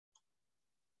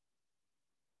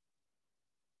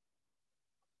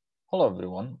Hello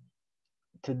everyone.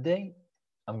 Today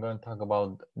I'm going to talk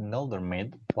about Nelder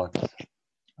Mead, but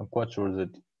I'm quite sure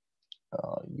that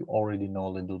you already know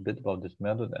a little bit about this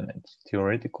method and it's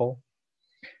theoretical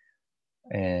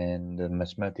and the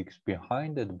mathematics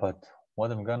behind it. But what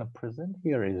I'm going to present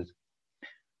here is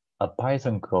a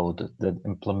Python code that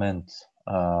implements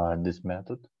this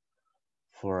method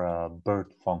for a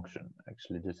bird function.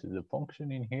 Actually, this is a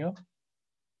function in here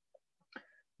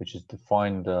which is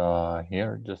defined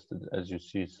here. Just as you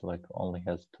see, it's like only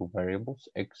has two variables,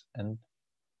 x and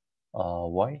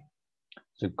y.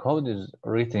 The code is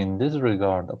written in this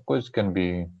regard. Of course, can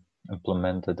be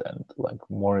implemented and like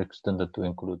more extended to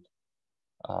include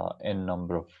n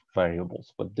number of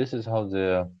variables. But this is how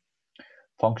the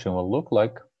function will look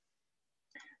like.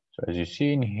 So as you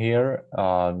see in here,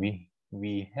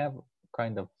 we have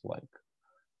kind of like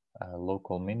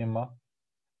local minima,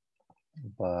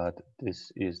 but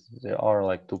there are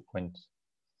like 2 points.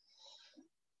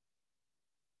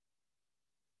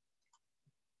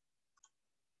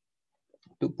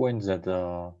 2 points that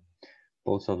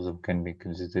both of them can be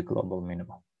considered global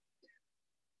minima.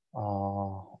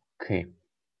 Okay.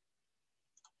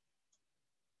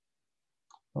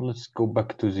 Well, let's go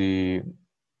back to the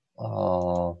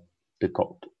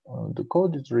code. The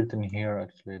code is written here.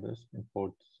 Actually, let's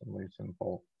import some very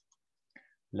simple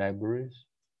libraries,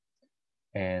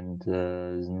 and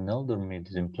Nelder Mead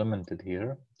is implemented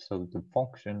here. So the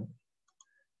function,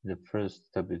 the first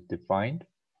step is defined.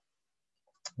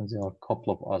 There are a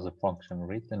couple of other functions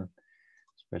written,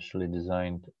 especially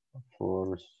designed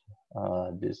for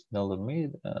this Nelder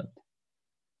Mead.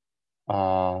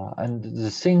 And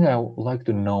the thing I would like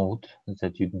to note is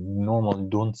that you normally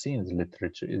don't see in the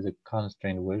literature is a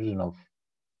constrained version of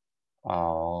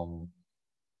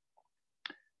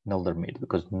Nelder Mead,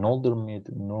 because Nelder Mead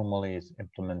normally is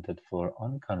implemented for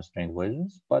unconstrained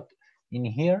versions, but in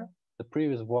here the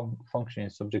previous one function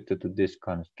is subjected to this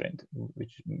constraint,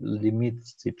 which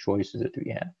limits the choices that we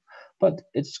have. But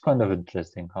it's kind of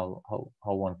interesting how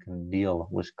one can deal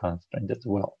with constraint as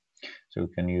well. So we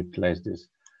can utilize this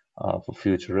for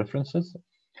future references.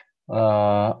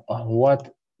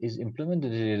 What is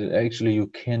implemented is actually you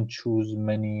can choose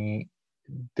many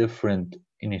different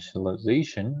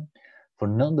initialization. For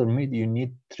Nelder Mead, you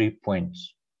need 3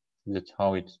 points. That's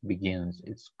how it begins.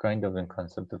 It's kind of a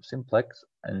concept of simplex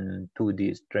and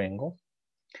 2D triangle.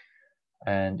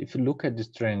 And if you look at this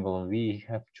triangle, we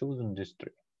have chosen this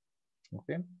tree.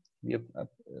 Okay, we have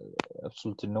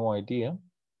absolutely no idea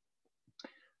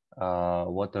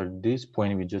what are these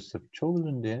points. We just have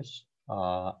chosen this,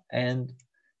 and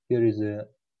here is a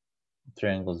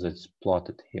triangle that's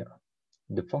plotted here.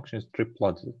 The function is tree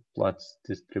plots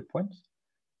these 3 points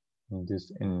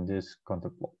in this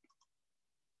contour plot.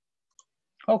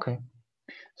 Okay,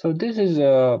 so this is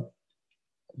the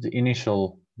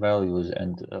initial values,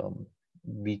 and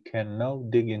we can now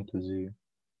dig into the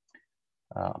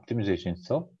optimization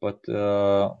itself. But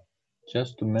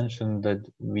just to mention that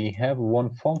we have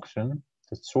one function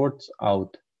that sorts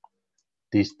out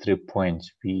these 3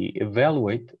 points. We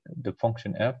evaluate the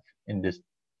function f in this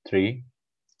tree.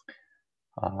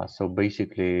 So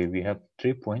basically we have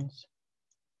 3 points,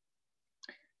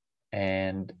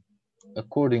 and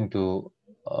according to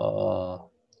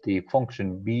the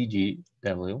function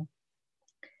bgw,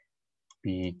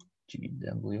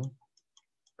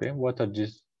 okay, what are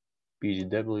these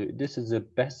bgw? This is the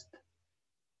best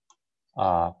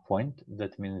point.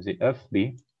 That means the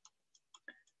fb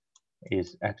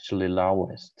is actually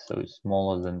lowest, so it's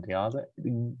smaller than the other.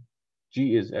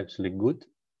 G is actually good,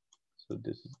 so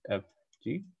this is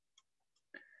fg,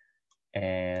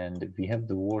 and we have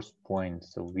the worst point,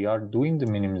 so we are doing the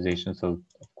minimization. So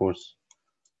of course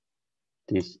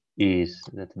this is,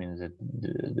 that means that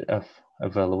the f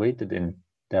evaluated in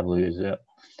w is the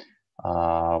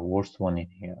worst one in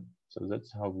here. So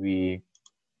that's how we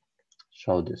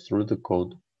show this through the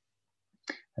code,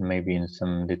 and maybe in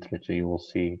some literature you will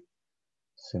see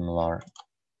similar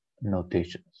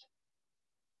notations.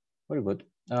 Very good.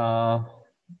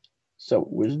 So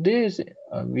with this,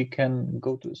 we can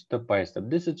go to step by step.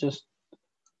 This is just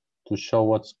to show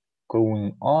what's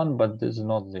going on, but this is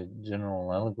not the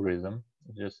general algorithm,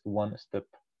 just one step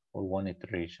or one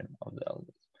iteration of the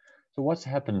algorithm. So what's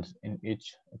happened in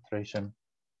each iteration?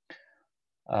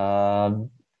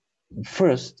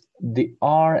 First, the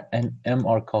R and M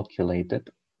are calculated,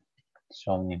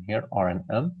 shown in here, R and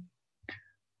M.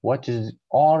 What is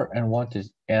R and what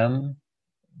is M?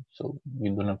 So we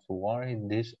don't have to worry,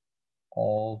 this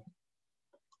all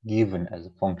given as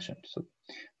a function. So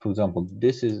for example,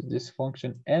 this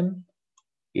function M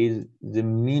is the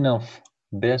mean of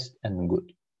best and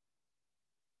good.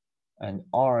 and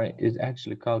R is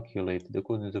actually calculated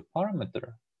according to the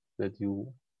parameter that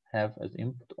you have as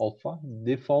input alpha.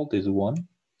 Default is 1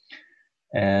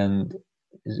 and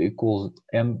is equals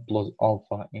m plus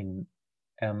alpha in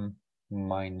m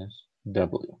minus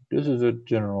w. This is a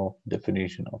general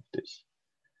definition of this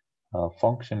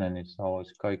function, and it's how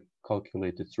it's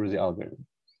calculated through the algorithm.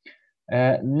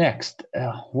 Next,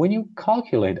 when you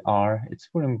calculate R, it's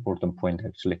a very important point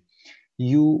actually.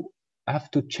 You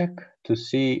have to check to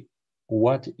see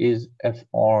what is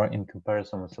FR in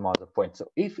comparison with some other points.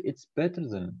 So if it's better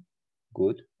than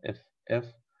good, if F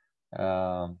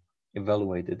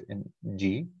evaluated in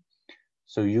G,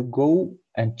 so you go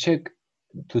and check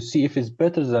to see if it's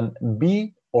better than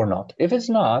B or not. If it's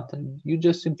not, you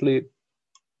just simply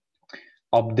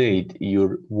update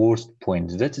your worst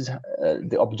points. That is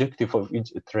the objective of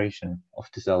each iteration of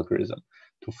this algorithm,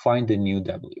 to find a new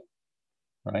W,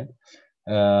 right?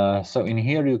 So in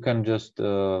here you can just,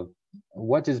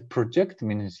 what is project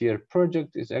means here?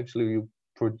 Project is actually you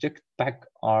project back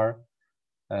R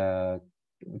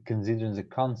considering the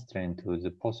constraint to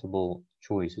the possible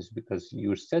choices, because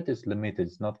your set is limited,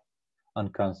 it's not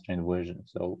unconstrained version.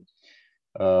 So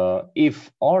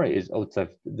if R is outside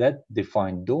that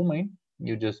defined domain,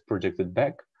 you just project it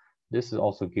back. This is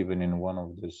also given in one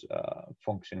of this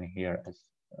function here as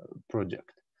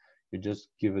project. You just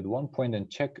give it 1 point and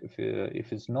check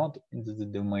if it's not into the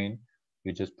domain,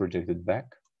 you just project it back.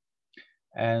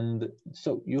 And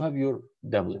so you have your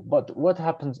W. But what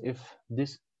happens if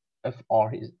this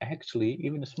FR is actually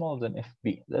even smaller than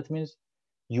FB? That means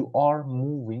you are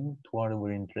moving toward a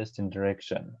very interesting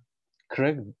direction,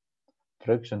 correct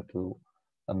direction to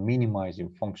minimize your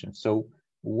function. So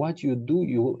what you do,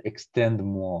 you will extend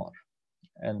more.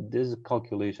 And this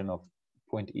calculation of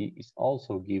point E is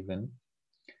also given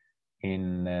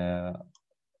in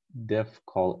def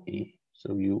call E.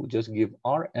 So you just give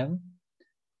Rm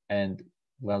and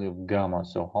value of gamma.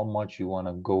 So how much you want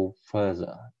to go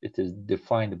further, it is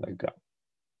defined by gamma.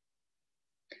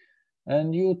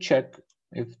 And you check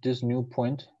if this new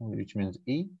point, which means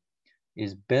E,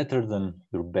 is better than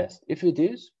your best. If it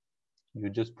is, you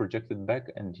just project it back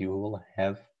and you will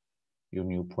have your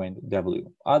new point W.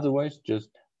 Otherwise, just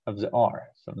have the R,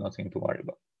 so nothing to worry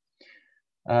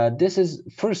about. This is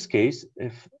first case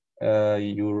if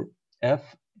your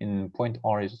F in point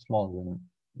R is smaller than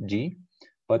G.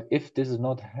 But if this is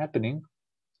not happening,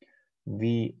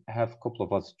 we have a couple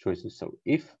of other choices. So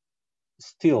if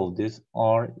still this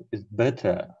R is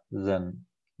better than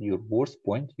your worst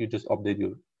point, you just update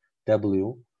your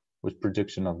W with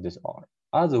projection of this R.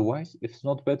 Otherwise, if it's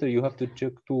not better, you have to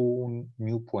check two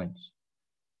new points,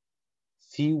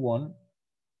 C1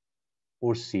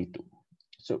 or C2.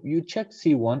 So you check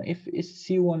C1. If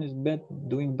C1 is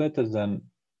doing better than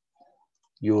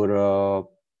your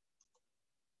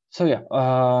so yeah,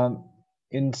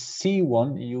 in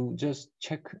C1 you just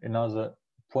check another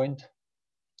point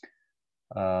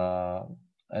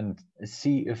and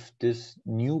see if this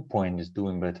new point is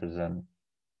doing better than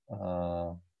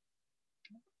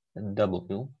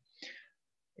W.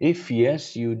 If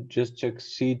yes, you just check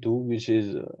C2, which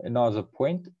is another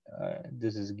point.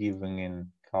 This is given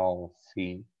in call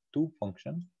C2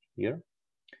 function here.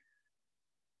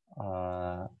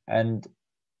 And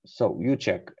so you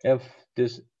check if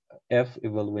this F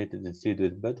evaluated in C2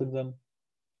 is better than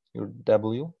your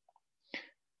W,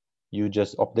 you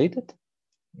just update it,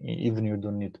 even you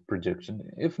don't need projection.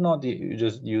 If not, you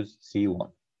just use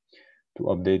C1 to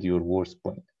update your worst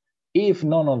point. If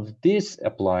none of this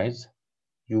applies,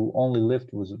 you only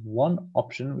left with one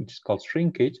option, which is called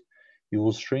shrinkage. You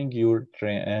will shrink your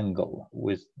triangle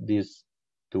with these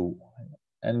two.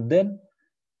 And then,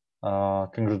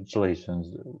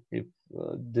 congratulations, if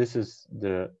this is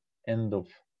the end of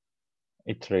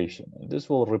iteration. This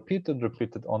will repeat it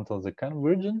until the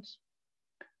convergence.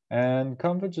 And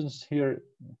convergence here,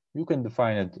 you can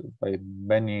define it by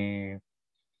many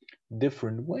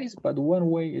different ways, but one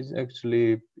way is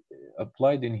actually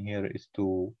applied in here is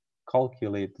to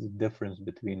calculate the difference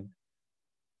between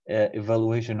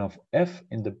evaluation of F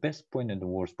in the best point and the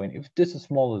worst point. If this is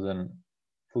smaller than,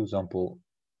 for example,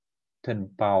 10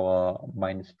 power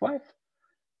minus 5,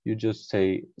 you just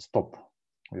say stop.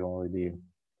 We already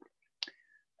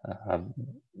have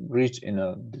reached in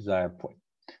a desired point.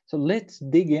 So let's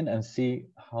dig in and see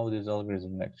how this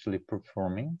algorithm actually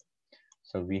performing.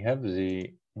 So we have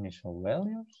the initial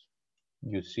values.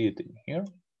 You see it in here.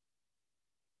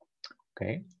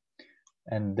 Okay.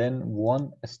 And then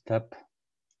one step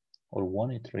or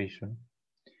one iteration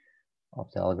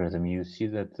of the algorithm. You see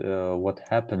that what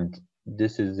happened,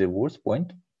 this is the worst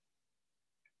point.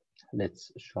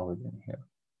 Let's show it in here.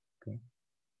 Okay.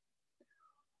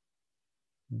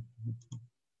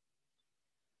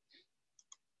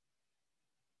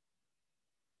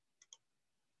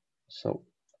 So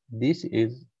this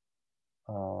is,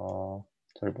 sorry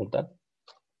about that.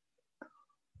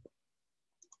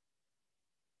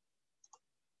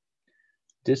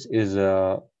 This is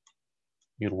your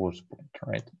worst point,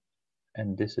 right?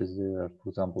 And this is, for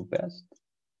example, best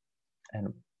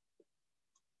and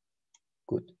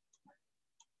good.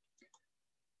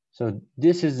 So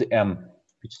this is the M,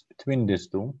 which is between these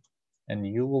two, and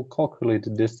you will calculate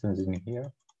the distance in here.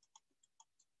 Of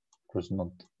course,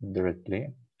 not directly,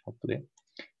 hopefully.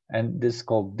 And this is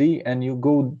called D, and you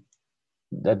go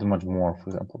that much more, for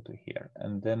example, to here,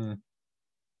 and then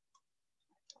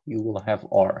you will have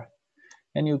R,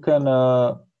 and you can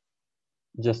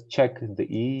just check the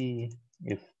E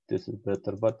if this is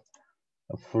better, but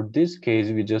for this case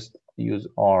we just use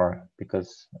R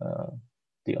because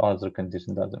the other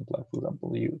condition doesn't apply. For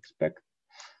example, you expect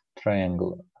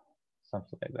triangle,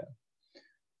 something like that.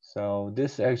 So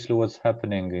this actually what's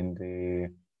happening in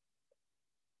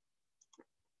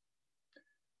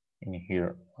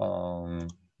here.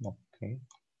 Okay,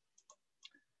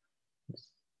 let's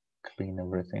clean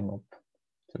everything up.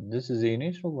 So this is the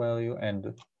initial value,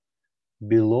 and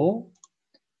below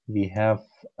we have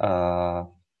yeah,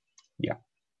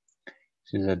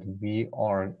 so that we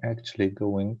are actually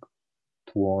going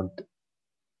toward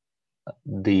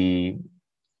the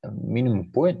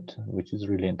minimum point, which is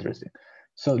really interesting.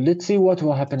 So let's see what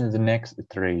will happen in the next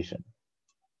iteration.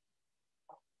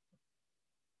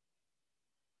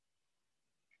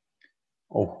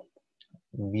 Oh,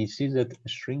 we see that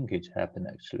shrinkage happened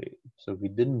actually. So we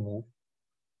didn't move,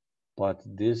 but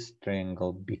this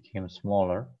triangle became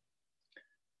smaller,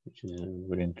 which is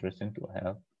very interesting to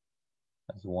have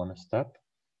as one step.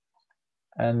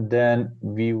 And then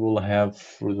we will have,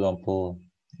 for example,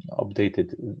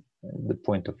 updated the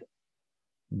point of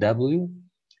W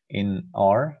in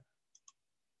R.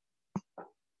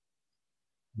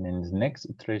 And in the next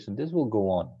iteration, this will go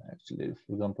on actually.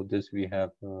 For example, this we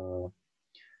have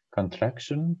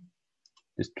contraction.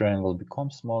 This triangle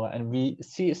becomes smaller, and we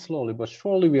see slowly but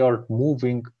surely we are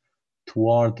moving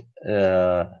toward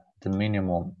the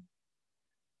minimum.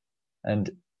 And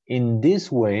in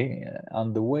this way,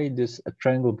 on the way this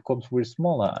triangle becomes very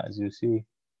smaller, as you see,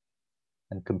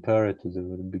 and compare it to the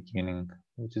beginning,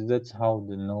 which is that's how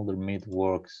the Nelder Mead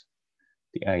works.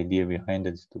 The idea behind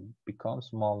it is to become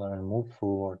smaller and move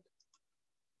forward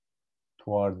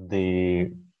toward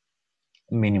the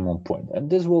minimum point. And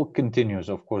this will continue,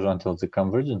 of course, until the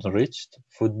convergence reached.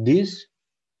 For this,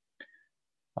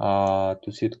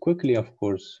 to see it quickly, of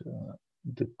course,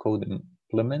 the code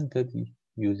implemented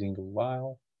using a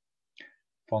while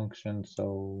function,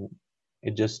 so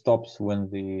it just stops when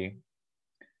the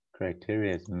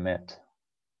criteria is met.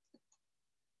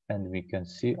 And we can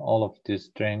see all of these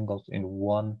triangles in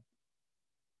one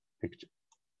picture.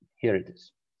 Here it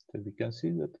is. So we can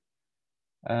see that.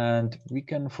 And we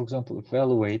can, for example,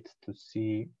 evaluate to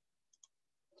see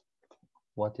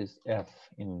what is F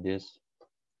in this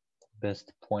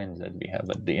best point that we have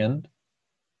at the end.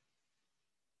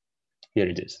 Here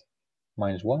it is,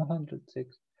 minus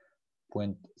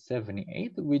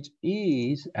 106.78, which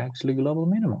is actually global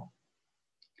minimum.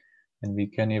 And we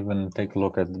can even take a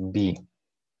look at B.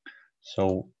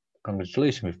 So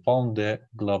congratulations, we found the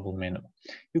global minimum.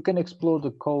 You can explore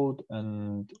the code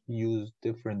and use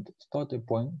different starting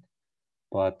point,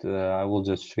 but I will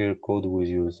just share code with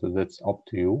you, so that's up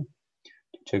to you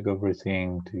to check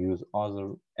everything, to use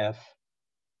other F.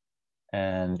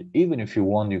 And even if you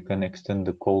want, you can extend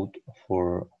the code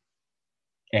for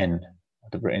N,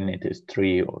 whatever N it is,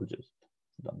 3 or just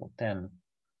double 10.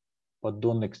 But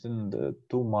don't extend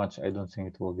too much. I don't think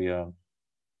it will be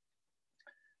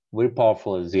very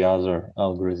powerful as the other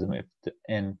algorithm if the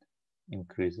N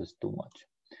increases too much.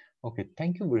 Okay,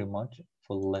 thank you very much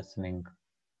for listening